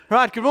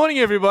Right, good morning,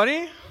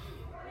 everybody.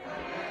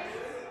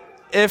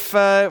 If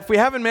we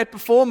haven't met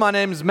before, my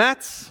name is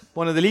Matt,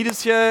 one of the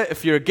leaders here.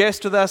 If you're a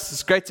guest with us,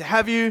 it's great to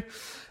have you.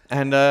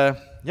 And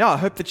I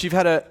hope that you've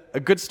had a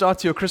good start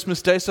to your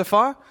Christmas day so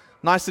far,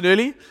 nice and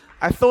early.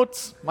 I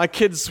thought my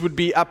kids would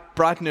be up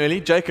bright and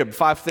early. Jacob,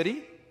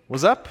 5:30,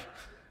 was up.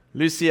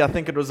 Lucy, I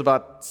think it was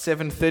about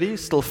 7:30,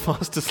 still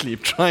fast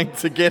asleep, trying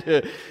to get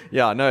her.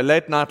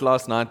 Late night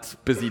last night,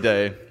 busy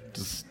day.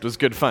 It was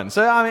good fun.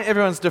 So,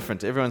 everyone's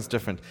different.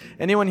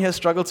 Anyone here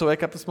struggle to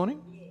wake up this morning?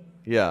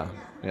 Yeah,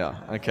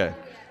 okay.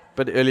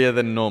 But earlier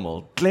than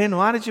normal. Glenn,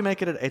 why did you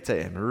make it at 8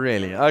 a.m.?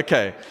 Really?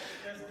 Okay,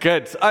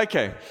 good.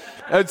 Okay,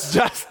 it's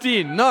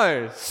Justine.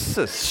 No,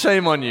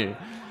 shame on you.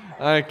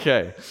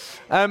 Okay.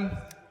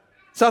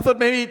 So I thought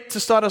maybe to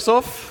start us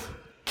off,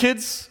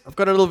 kids, I've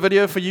got a little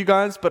video for you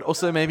guys, but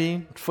also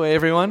maybe for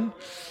everyone.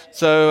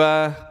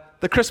 So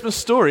the Christmas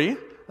story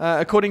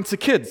according to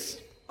kids.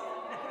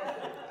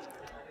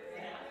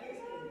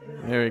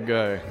 There we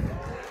go.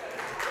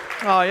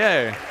 Oh,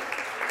 yeah.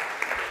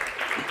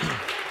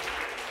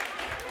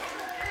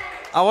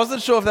 I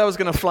wasn't sure if that was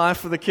going to fly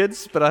for the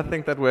kids, but I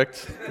think that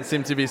worked. There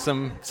seemed to be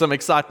some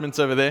excitement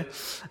over there.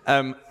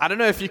 I don't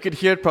know if you could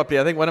hear it properly.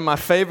 I think one of my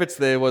favorites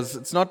there was,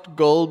 it's not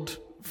gold,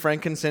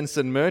 frankincense,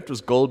 and myrrh. It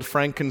was gold,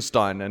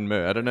 Frankenstein, and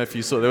myrrh. I don't know if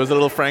you saw. There was a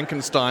little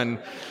Frankenstein.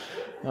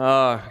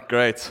 Oh,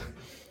 great.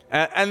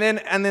 And then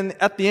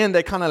at the end,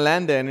 they kind of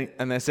land there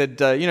and they said,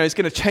 he's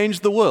going to change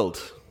the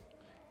world.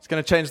 It's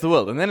going to change the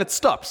world. And then it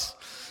stops.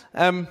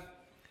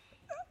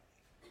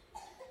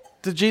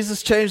 Did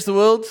Jesus change the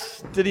world?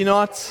 Did he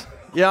not?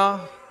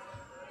 Yeah.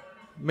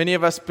 Many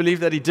of us believe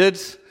that he did.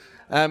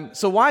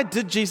 So why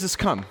did Jesus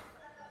come?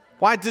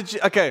 Why did you?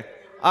 Okay.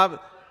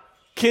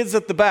 Kids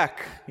at the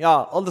back.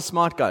 Yeah, all the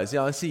smart guys.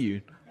 Yeah, I see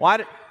you.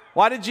 Why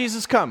did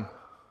Jesus come?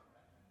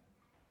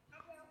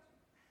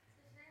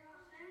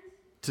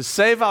 To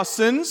save our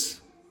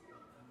sins?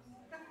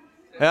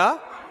 Yeah?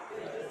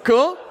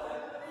 Cool?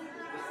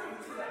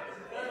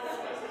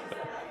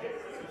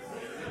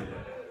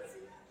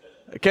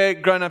 Okay,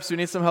 grown-ups, we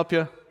need some help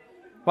here.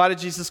 Why did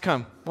Jesus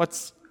come?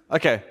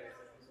 Okay.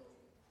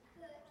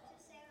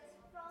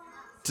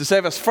 To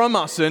save us from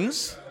our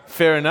sins.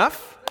 Fair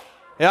enough.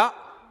 Yeah.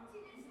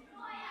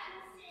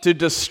 To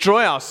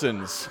destroy our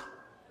sins.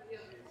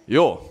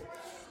 Okay,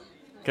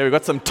 we've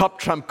got some top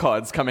trump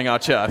cards coming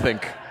out here, I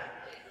think.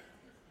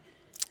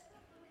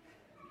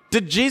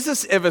 Did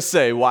Jesus ever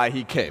say why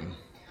he came?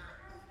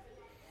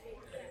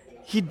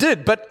 He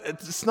did, but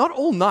it's not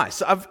all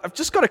nice. I've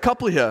just got a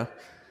couple here.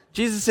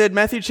 Jesus said,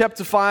 Matthew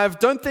chapter 5,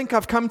 don't think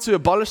I've come to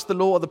abolish the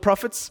law or the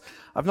prophets.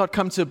 I've not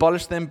come to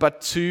abolish them,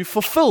 but to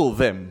fulfill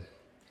them.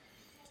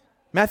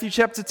 Matthew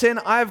chapter 10,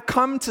 I have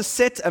come to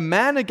set a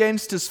man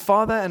against his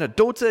father, and a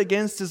daughter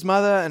against his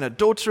mother, and a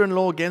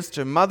daughter-in-law against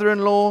her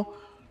mother-in-law.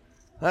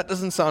 That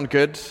doesn't sound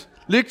good.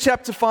 Luke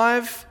chapter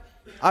 5,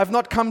 I have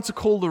not come to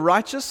call the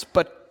righteous,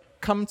 but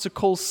come to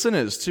call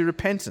sinners to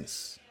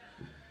repentance.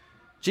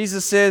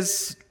 Jesus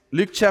says,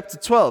 Luke chapter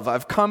 12,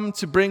 I've come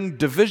to bring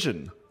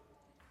division.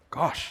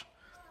 Gosh.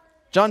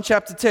 John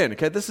chapter 10.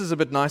 Okay, this is a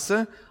bit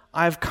nicer.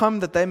 I have come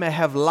that they may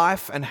have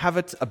life and have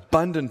it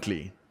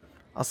abundantly.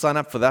 I'll sign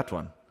up for that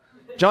one.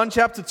 John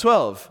chapter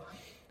 12.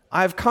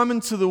 I have come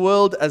into the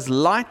world as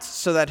light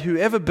so that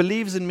whoever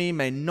believes in me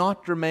may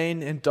not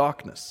remain in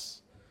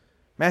darkness.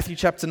 Matthew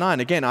chapter 9.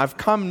 Again, I've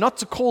come not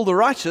to call the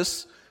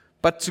righteous,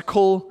 but to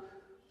call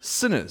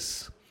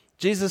sinners.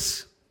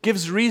 Jesus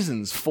gives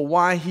reasons for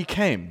why he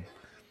came.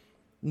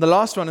 And the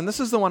last one, and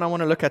this is the one I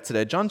want to look at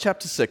today, John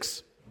chapter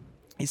 6.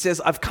 He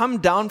says, I've come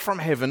down from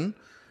heaven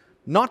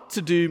not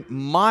to do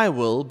my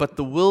will, but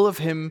the will of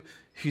him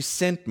who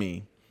sent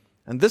me.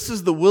 And this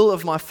is the will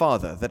of my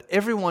Father, that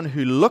everyone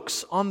who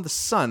looks on the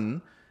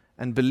Son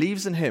and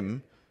believes in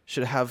him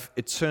should have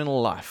eternal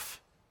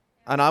life.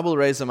 And I will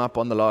raise him up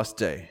on the last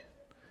day.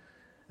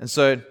 And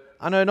so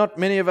I know not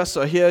many of us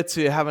are here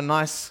to have a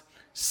nice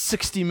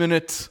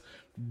 60-minute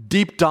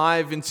deep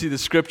dive into the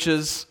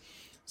scriptures.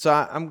 So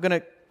I'm going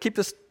to keep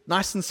this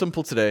nice and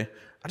simple today.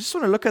 I just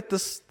want to look at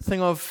this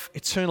thing of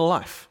eternal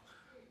life.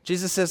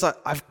 Jesus says,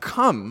 I've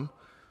come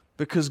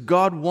because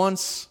God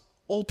wants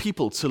all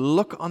people to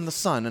look on the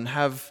Son and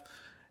have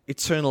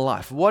eternal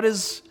life. What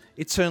is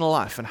eternal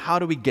life and how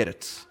do we get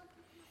it?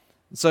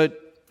 So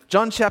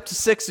John chapter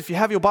 6, if you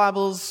have your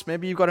Bibles,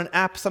 maybe you've got an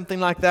app, something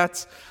like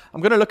that.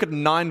 I'm going to look at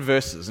 9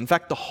 verses. In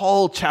fact, the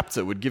whole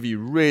chapter would give you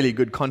really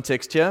good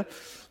context here.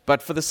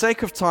 But for the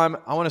sake of time,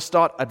 I want to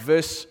start at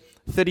verse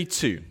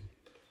 32.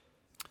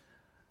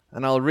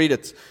 And I'll read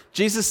it.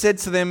 Jesus said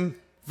to them,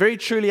 very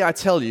truly I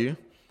tell you,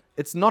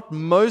 it's not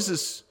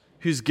Moses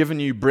who's given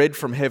you bread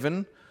from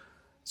heaven.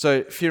 So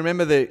if you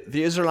remember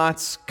the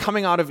Israelites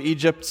coming out of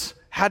Egypt,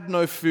 had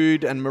no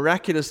food, and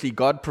miraculously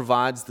God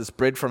provides this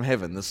bread from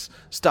heaven, this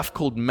stuff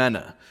called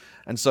manna.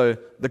 And so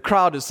the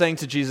crowd is saying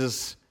to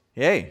Jesus,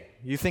 hey,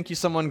 you think you're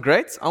someone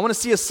great? I want to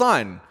see a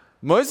sign.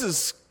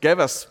 Moses gave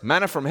us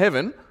manna from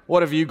heaven.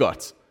 What have you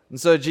got?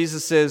 And so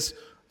Jesus says,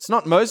 it's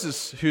not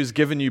Moses who's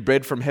given you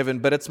bread from heaven,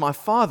 but it's my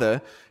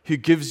Father who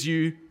gives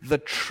you the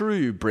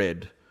true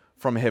bread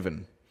from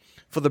heaven.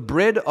 For the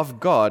bread of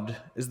God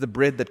is the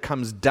bread that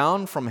comes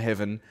down from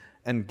heaven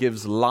and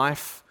gives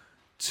life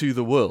to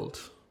the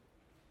world.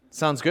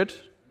 Sounds good?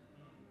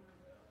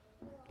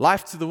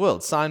 Life to the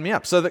world. Sign me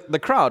up. So the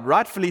crowd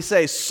rightfully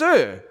say,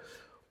 Sir,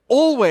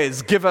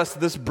 always give us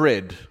this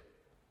bread.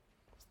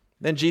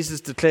 Then Jesus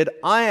declared,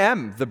 I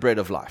am the bread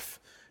of life.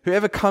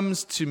 Whoever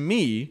comes to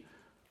me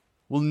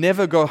will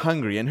never go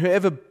hungry, and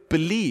whoever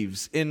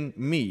believes in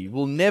me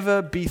will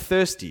never be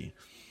thirsty.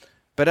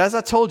 But as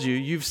I told you,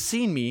 you've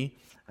seen me,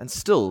 and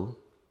still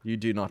you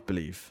do not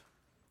believe.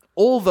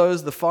 All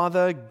those the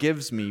Father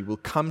gives me will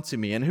come to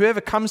me, and whoever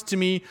comes to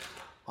me,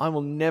 I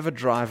will never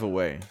drive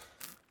away.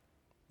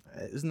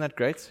 Isn't that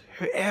great?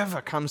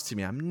 Whoever comes to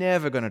me, I'm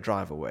never going to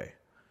drive away.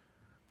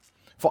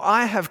 For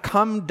I have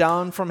come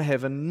down from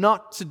heaven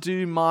not to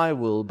do my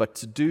will, but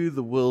to do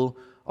the will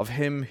of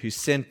him who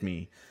sent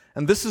me.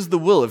 And this is the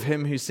will of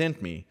him who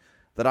sent me,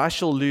 that I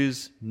shall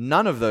lose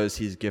none of those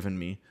he's given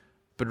me,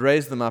 but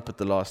raise them up at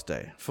the last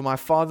day. For my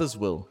Father's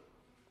will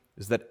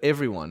is that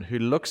everyone who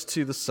looks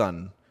to the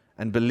Son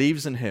and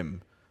believes in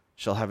him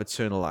shall have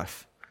eternal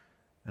life,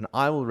 and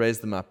I will raise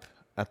them up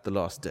at the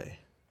last day.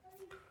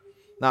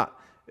 Now,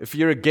 if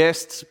you're a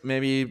guest,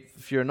 maybe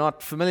if you're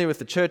not familiar with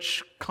the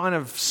church kind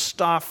of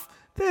stuff,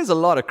 there's a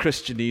lot of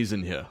Christianese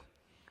in here,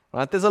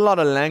 right? There's a lot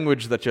of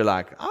language that you're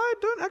like, I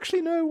don't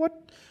actually know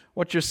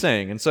what you're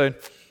saying. And so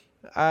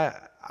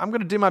I'm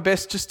going to do my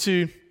best just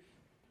to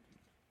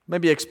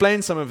maybe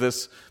explain some of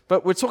this,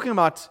 but we're talking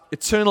about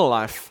eternal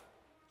life.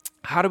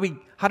 How do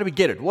we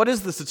get it? What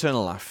is this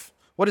eternal life?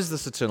 What is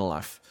this eternal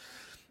life?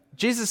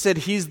 Jesus said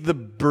he's the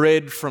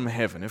bread from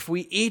heaven. If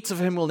we eat of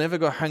him, we'll never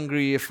go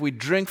hungry. If we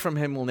drink from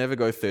him, we'll never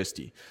go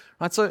thirsty.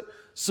 Right?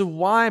 So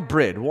why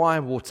bread? Why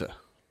water?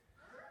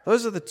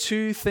 Those are the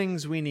two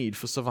things we need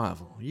for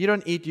survival. You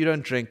don't eat, you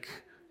don't drink,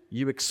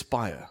 you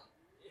expire.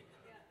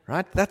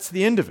 Right? That's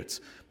the end of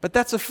it. But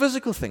that's a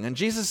physical thing. And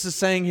Jesus is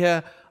saying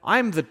here,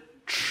 I'm the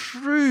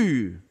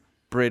true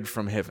bread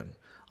from heaven.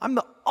 I'm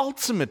the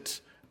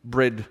ultimate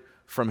bread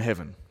from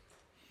heaven.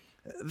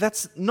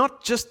 That's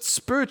not just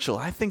spiritual.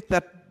 I think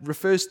that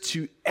refers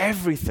to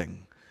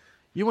everything.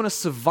 You want to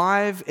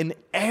survive in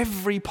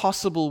every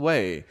possible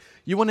way.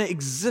 You want to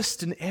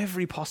exist in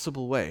every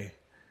possible way.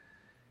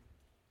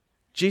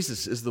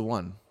 Jesus is the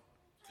one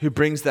who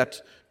brings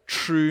that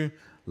true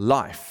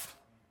life.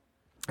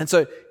 And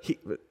so,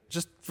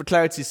 just for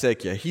clarity's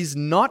sake here, he's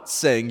not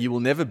saying you will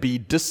never be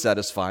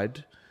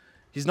dissatisfied.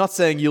 He's not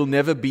saying you'll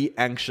never be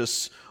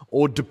anxious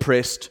or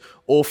depressed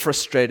or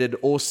frustrated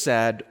or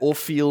sad or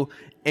feel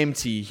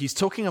empty. He's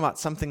talking about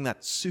something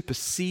that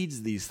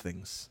supersedes these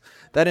things.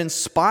 That in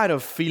spite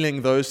of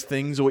feeling those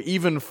things or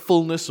even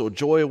fullness or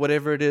joy or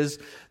whatever it is,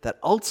 that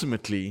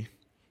ultimately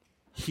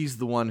he's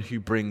the one who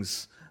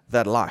brings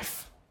that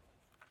life.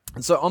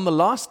 And so on the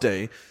last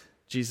day,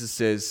 Jesus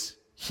says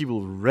he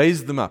will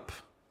raise them up.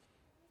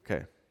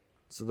 Okay,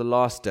 so the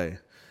last day.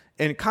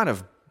 In kind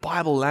of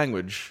Bible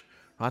language,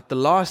 right, the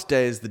last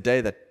day is the day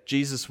that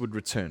Jesus would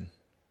return.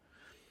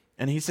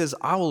 And he says,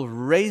 I will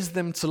raise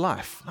them to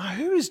life. Now,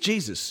 who is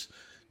Jesus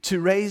to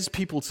raise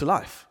people to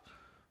life?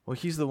 Well,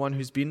 he's the one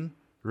who's been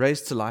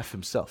raised to life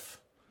himself.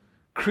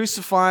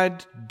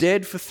 Crucified,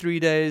 dead for 3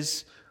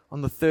 days.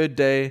 On the third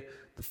day,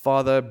 the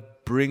Father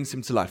brings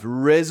him to life.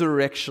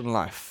 Resurrection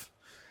life.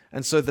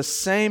 And so the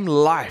same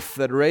life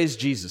that raised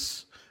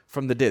Jesus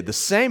from the dead, the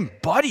same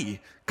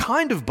body,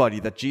 kind of body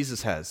that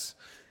Jesus has,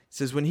 he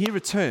says when he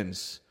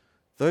returns,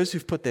 those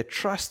who've put their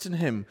trust in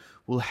him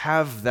will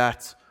have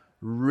that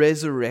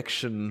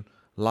resurrection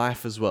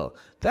life as well.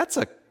 That's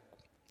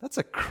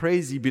a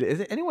crazy belief.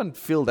 Does anyone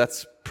feel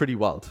that's pretty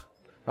wild?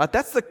 Right?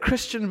 That's the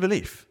Christian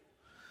belief.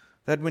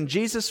 That when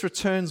Jesus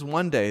returns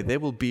one day,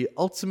 there will be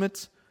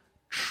ultimate,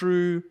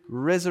 true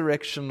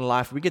resurrection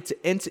life. We get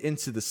to enter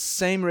into the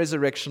same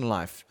resurrection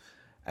life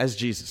as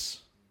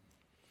Jesus.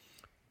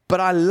 But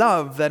I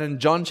love that in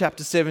John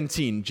chapter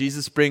 17,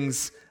 Jesus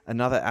brings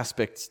another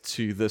aspect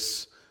to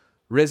this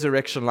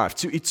resurrection life,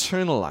 to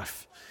eternal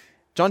life.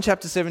 John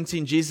chapter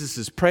 17, Jesus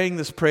is praying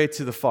this prayer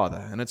to the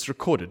Father, and it's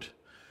recorded.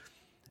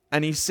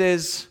 And he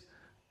says,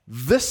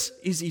 this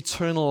is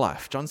eternal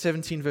life. John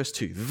 17, verse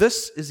 2.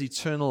 This is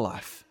eternal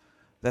life,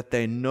 that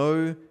they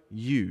know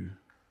you,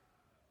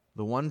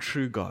 the one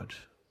true God,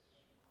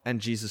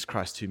 and Jesus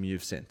Christ whom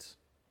you've sent.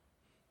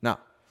 Now,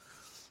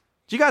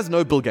 do you guys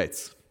know Bill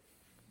Gates?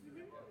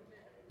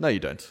 No, you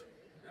don't.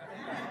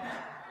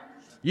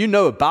 You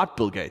know about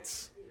Bill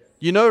Gates.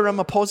 You know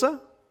Ramaphosa?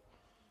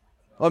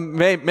 Or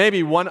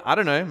maybe one, I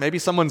don't know, maybe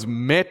someone's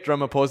met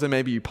Ramaphosa,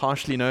 maybe you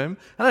partially know him.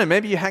 I don't know,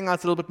 maybe you hang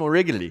out a little bit more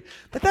regularly.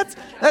 But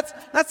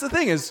that's the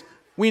thing is,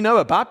 we know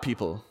about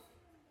people,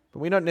 but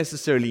we don't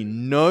necessarily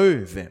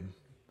know them.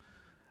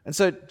 And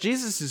so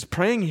Jesus is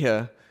praying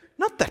here,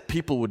 not that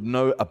people would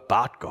know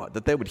about God,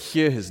 that they would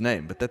hear his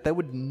name, but that they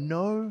would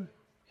know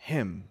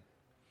him.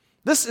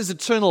 This is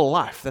eternal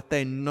life, that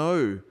they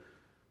know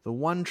the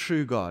one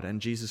true God and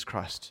Jesus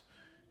Christ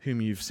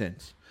whom you've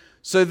sent.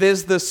 So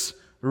there's this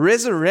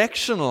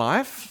resurrection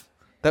life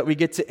that we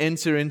get to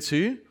enter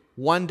into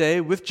one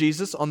day with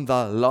Jesus on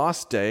the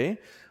last day.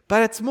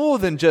 But it's more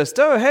than just,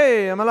 oh,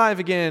 hey, I'm alive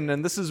again,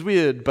 and this is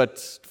weird, but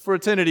for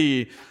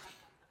eternity.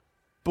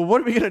 But what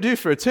are we going to do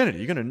for eternity?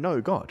 You're going to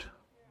know God.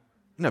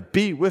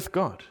 Be with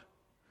God.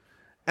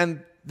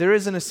 And there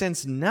is, in a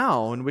sense,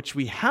 now in which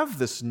we have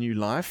this new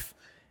life.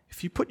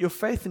 If you put your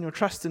faith and your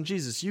trust in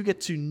Jesus, you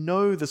get to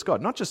know this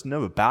God. Not just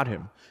know about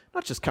Him,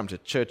 not just come to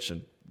church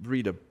and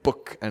read a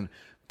book,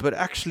 but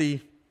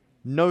actually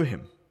know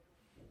Him.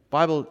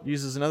 Bible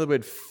uses another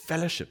word,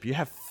 fellowship. You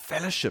have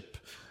fellowship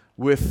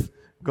with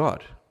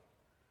God.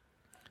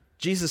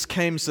 Jesus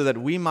came so that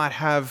we might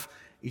have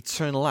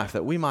eternal life,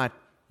 that we might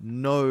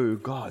know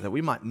God, that we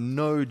might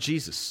know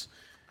Jesus,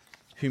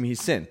 whom He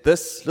sent.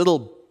 This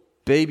little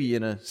baby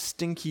in a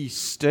stinky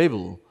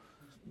stable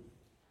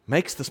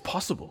makes this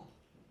possible.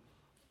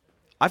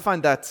 I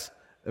find that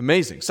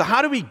amazing. So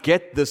how do we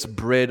get this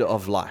bread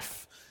of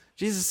life?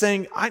 Jesus is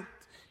saying,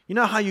 you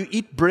know how you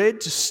eat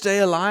bread to stay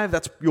alive?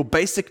 That's your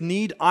basic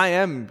need. I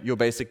am your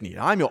basic need.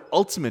 I'm your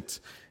ultimate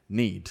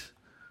need.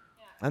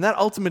 And that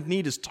ultimate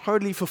need is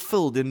totally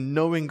fulfilled in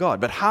knowing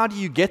God. But how do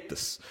you get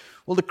this?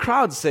 Well, the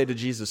crowds say to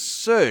Jesus,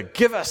 Sir,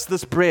 give us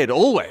this bread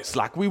always.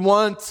 Like, we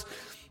want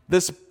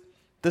this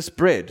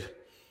bread.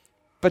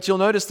 But you'll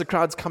notice the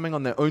crowd's coming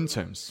on their own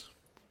terms.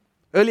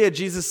 Earlier,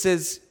 Jesus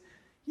says,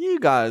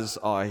 you guys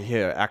are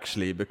here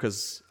actually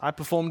because I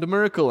performed a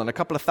miracle and a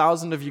couple of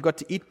thousand of you got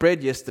to eat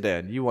bread yesterday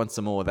and you want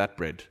some more of that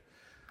bread.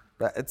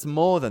 But it's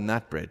more than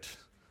that bread.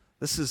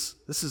 This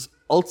is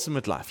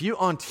ultimate life. You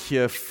aren't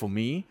here for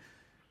me.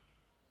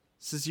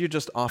 This is, you're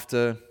just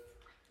after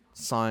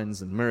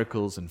signs and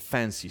miracles and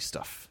fancy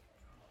stuff.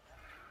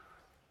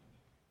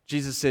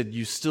 Jesus said,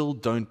 you still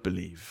don't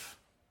believe.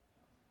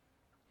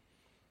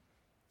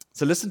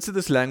 So listen to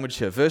this language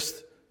here,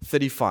 verse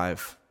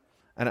 35.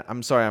 And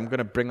I'm sorry, I'm going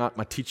to bring out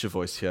my teacher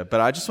voice here, but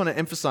I just want to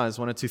emphasize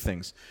one or two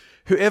things.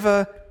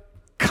 Whoever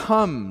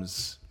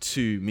comes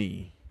to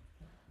me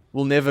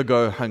will never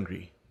go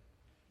hungry.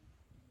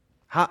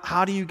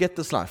 How do you get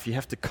this life? You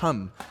have to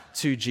come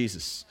to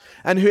Jesus.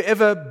 And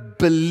whoever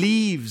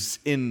believes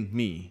in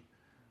me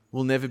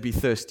will never be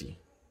thirsty.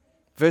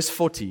 Verse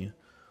 40,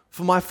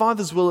 for my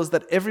Father's will is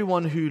that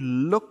everyone who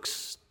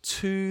looks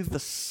to the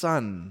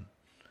Son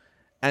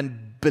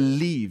and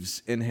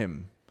believes in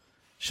Him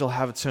shall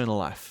have eternal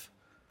life,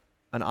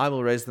 and I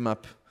will raise them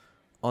up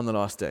on the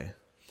last day.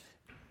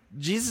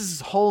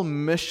 Jesus' whole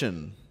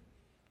mission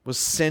was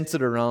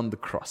centered around the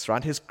cross,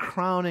 right? His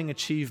crowning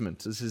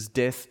achievement is His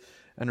death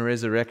and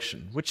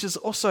resurrection, which is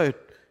also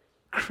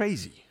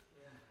crazy,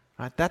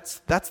 right? That's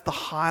the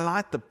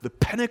highlight, the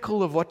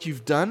pinnacle of what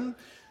you've done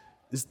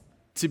is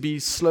to be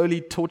slowly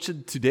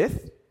tortured to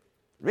death.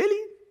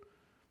 Really?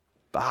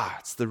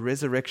 It's the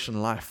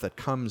resurrection life that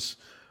comes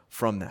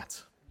from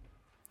that.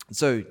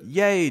 So,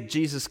 yay,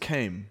 Jesus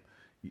came.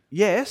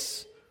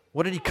 Yes,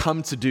 what did He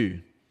come to do?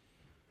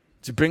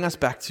 To bring us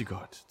back to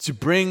God, to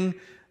bring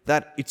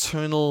that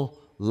eternal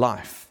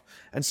life.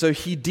 And so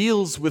He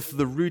deals with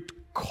the root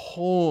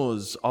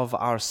cause of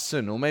our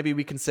sin, or maybe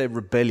we can say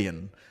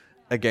rebellion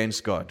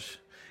against God.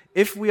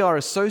 If we are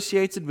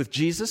associated with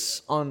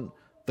Jesus on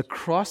the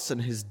cross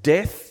and His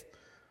death,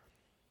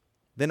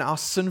 then our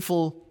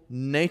sinful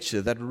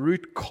nature, that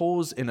root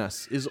cause in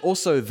us, is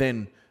also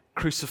then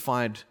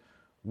crucified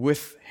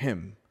with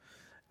Him.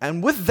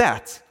 And with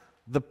that,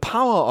 the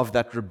power of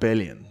that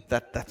rebellion,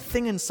 that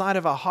thing inside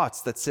of our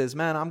hearts that says,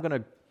 man, I'm going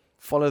to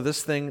follow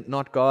this thing,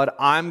 not God.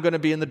 I'm going to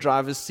be in the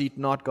driver's seat,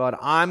 not God.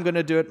 I'm going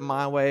to do it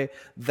my way,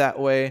 that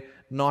way,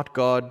 not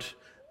God.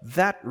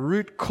 That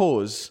root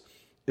cause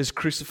is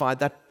crucified.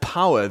 That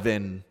power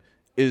then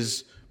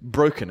is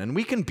broken. And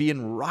we can be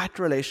in right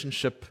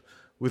relationship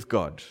with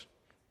God.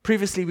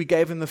 Previously, we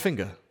gave Him the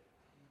finger.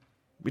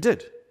 We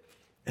did.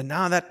 And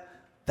now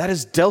that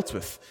is dealt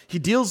with. He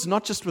deals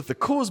not just with the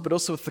cause, but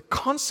also with the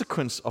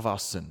consequence of our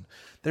sin.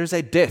 There is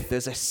a death,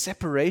 there's a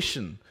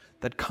separation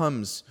that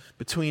comes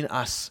between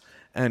us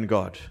and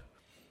God.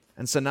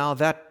 And so now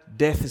that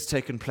death has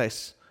taken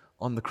place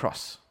on the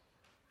cross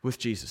with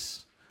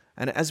Jesus.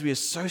 And as we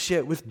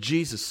associate with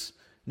Jesus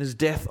and His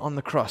death on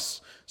the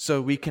cross,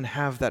 so we can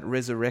have that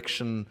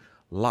resurrection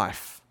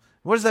life.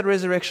 What is that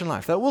resurrection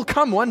life? That will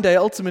come one day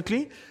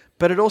ultimately,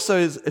 but it also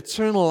is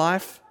eternal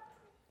life,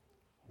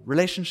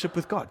 relationship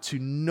with God, to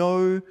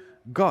know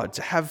God,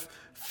 to have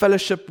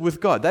fellowship with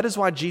God. That is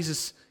why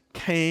Jesus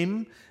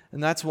came,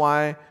 and that's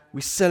why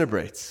we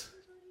celebrate.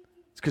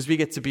 It's because we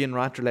get to be in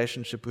right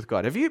relationship with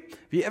God. Have you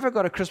ever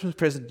got a Christmas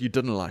present you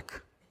didn't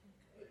like?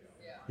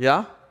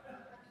 Yeah?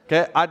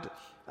 Okay, I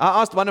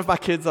asked one of my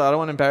kids, I don't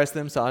want to embarrass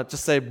them, so I'll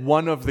just say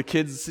one of the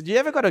kids said, you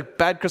ever got a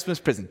bad Christmas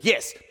present?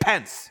 Yes,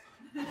 pants.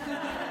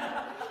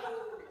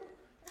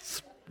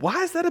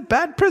 Why is that a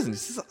bad present? He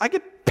says, I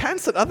get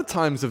pants at other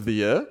times of the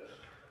year.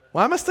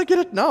 Why must I get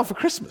it now for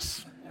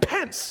Christmas?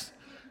 Pants.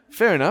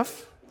 Fair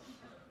enough.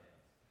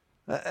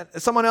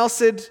 Someone else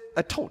said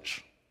a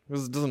torch,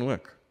 because it doesn't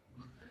work.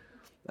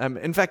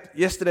 In fact,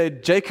 yesterday,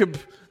 Jacob,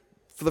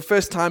 for the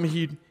first time,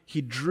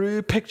 he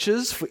drew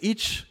pictures for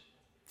each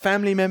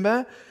family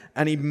member,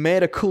 and he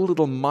made a cool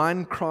little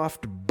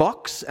Minecraft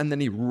box, and then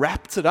he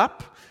wrapped it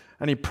up,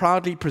 and he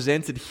proudly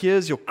presented,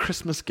 "Here's your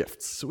Christmas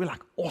gifts." So we're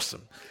like,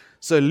 awesome.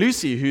 So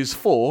Lucy, who's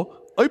 4,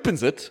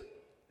 opens it,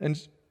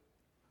 and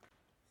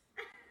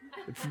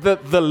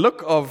the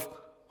look of,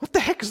 what the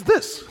heck is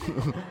this?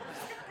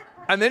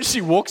 And then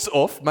she walks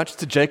off, much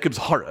to Jacob's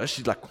horror.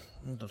 She's like,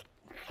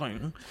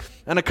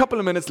 and a couple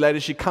of minutes later,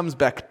 she comes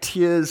back,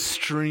 tears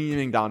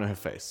streaming down her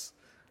face.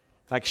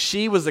 Like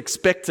she was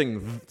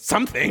expecting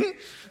something,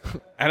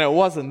 and it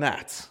wasn't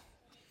that.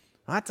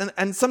 Right?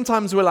 And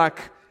sometimes we're like,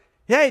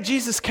 "Yay,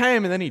 Jesus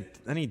came, and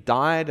then he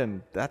died,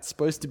 and that's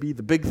supposed to be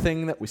the big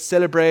thing that we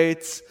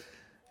celebrate."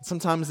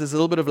 Sometimes there's a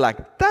little bit of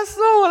like, "That's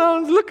not what I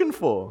was looking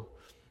for,"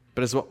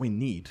 but it's what we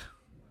need.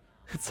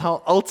 It's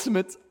our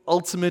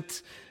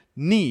ultimate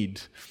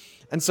need.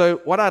 And so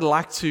what I'd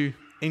like to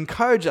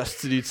encourage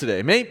us to do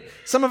today, maybe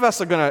some of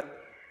us are going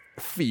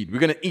to feed, we're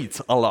going to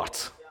eat a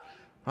lot,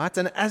 right?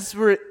 And as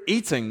we're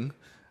eating,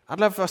 I'd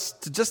love us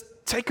to just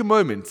take a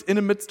moment in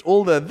amidst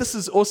all the, "this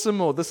is awesome,"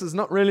 or "this is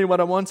not really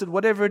what I wanted,"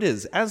 whatever it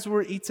is, as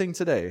we're eating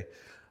today, I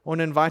want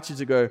to invite you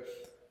to go,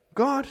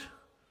 "God,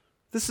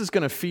 this is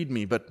going to feed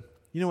me, but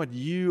you know what?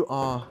 You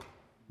are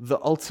the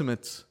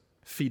ultimate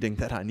feeding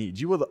that I need.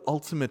 You are the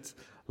ultimate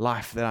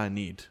life that I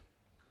need."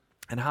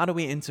 And how do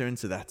we enter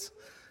into that?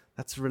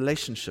 That's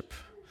relationship.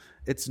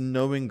 It's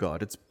knowing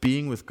God. It's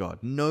being with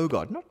God. Know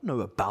God. Not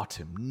know about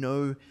Him.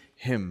 Know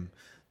Him.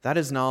 That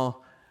is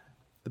now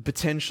the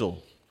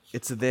potential.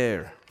 It's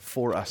there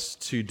for us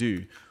to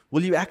do.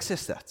 Will you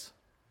access that?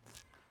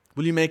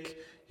 Will you make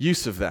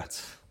use of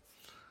that?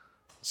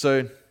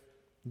 So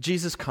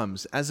Jesus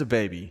comes as a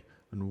baby,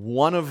 and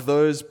one of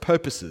those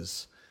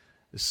purposes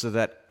is so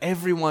that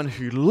everyone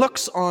who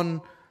looks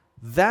on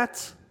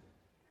that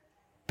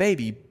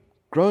baby,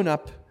 grown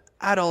up,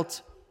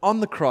 adult, on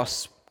the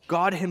cross,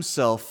 God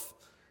Himself,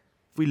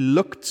 if we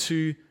look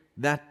to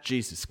that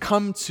Jesus,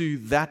 come to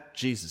that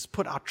Jesus,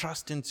 put our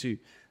trust into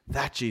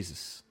that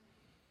Jesus,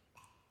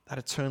 that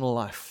eternal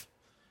life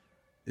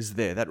is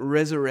there. That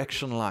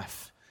resurrection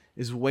life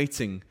is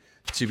waiting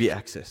to be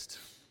accessed.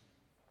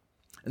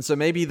 And so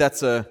maybe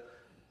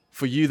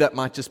for you, that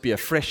might just be a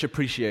fresh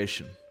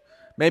appreciation.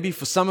 Maybe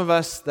for some of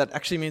us, that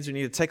actually means we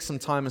need to take some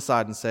time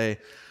aside and say,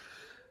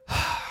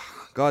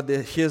 "God,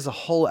 here's a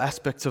whole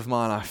aspect of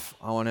my life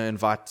I want to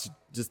invite to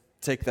just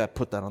take that,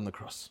 put that on the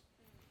cross.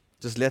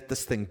 Just let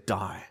this thing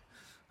die.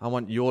 I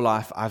want your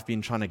life. I've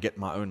been trying to get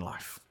my own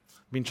life.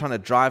 I've been trying to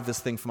drive this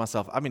thing for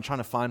myself. I've been trying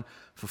to find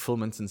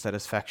fulfillment and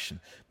satisfaction."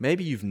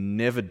 Maybe you've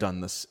never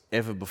done this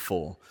ever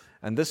before.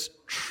 And this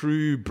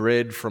true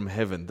bread from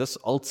heaven, this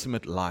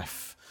ultimate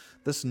life,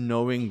 this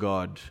knowing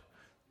God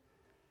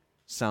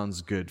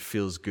sounds good,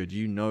 feels good.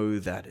 You know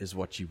that is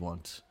what you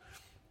want.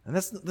 And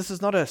this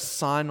is not a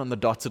sign on the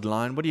dotted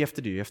line. What do you have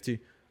to do? You have to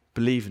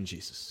believe in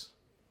Jesus.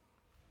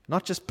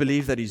 Not just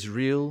believe that He's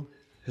real,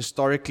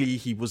 historically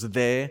He was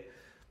there,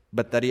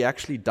 but that He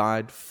actually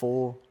died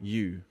for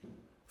you,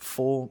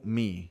 for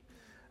me.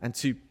 And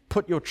to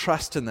put your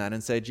trust in that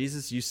and say,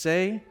 "Jesus, you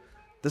say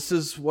this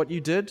is what you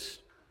did,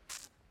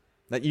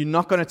 that you're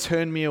not going to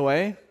turn me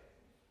away.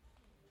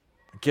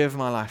 I give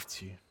my life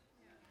to you.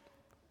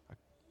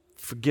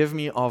 Forgive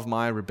me of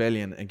my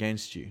rebellion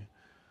against you."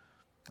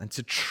 And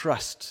to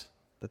trust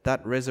that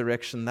that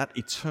resurrection, that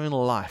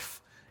eternal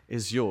life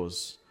is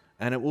yours,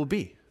 and it will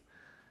be.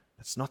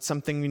 It's not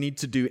something we need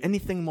to do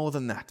anything more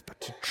than that, but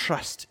to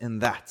trust in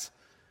that.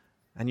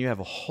 And you have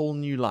a whole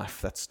new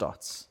life that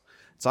starts.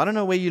 So I don't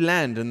know where you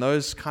land in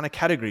those kind of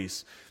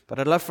categories, but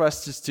I'd love for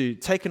us just to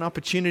take an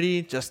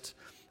opportunity, just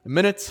a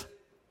minute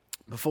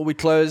before we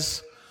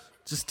close,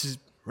 just to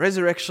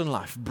resurrection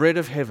life, bread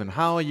of heaven.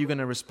 How are you going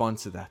to respond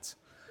to that?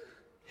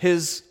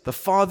 The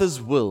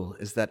Father's will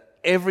is that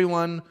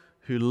everyone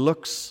who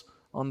looks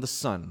on the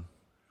Son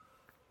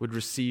would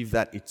receive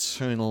that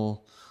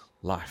eternal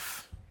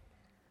life.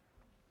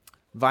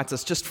 Invite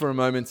us just for a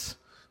moment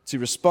to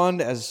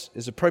respond as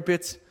is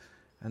appropriate,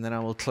 and then I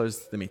will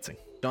close the meeting.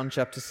 John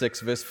chapter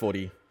 6, verse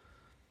 40.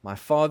 "My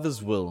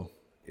Father's will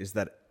is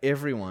that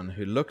everyone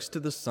who looks to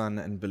the Son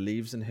and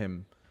believes in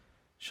Him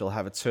shall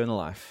have eternal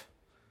life,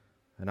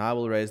 and I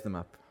will raise them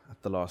up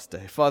at the last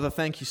day." Father,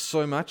 thank you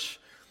so much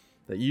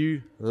that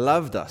you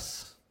loved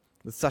us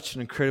with such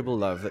an incredible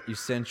love that you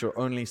sent your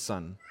only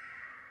Son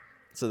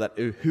so that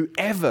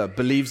whoever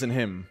believes in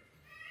Him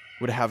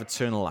would have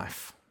eternal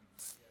life.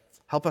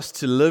 Help us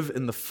to live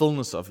in the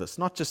fullness of this,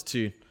 not just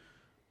to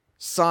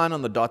sign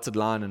on the dotted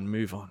line and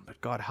move on, but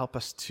God, help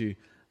us to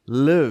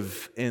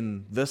live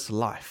in this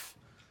life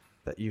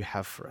that you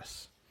have for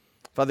us.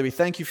 Father, we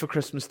thank you for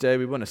Christmas Day.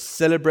 We want to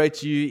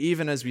celebrate you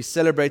even as we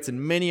celebrate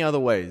in many other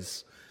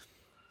ways.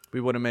 We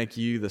want to make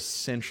you the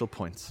central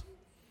point.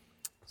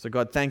 So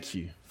God, thank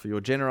you for your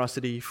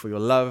generosity, for your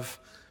love.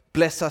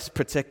 Bless us,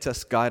 protect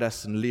us, guide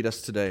us, and lead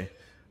us today.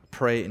 I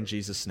pray in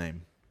Jesus'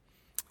 name.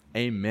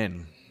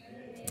 Amen.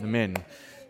 Amen.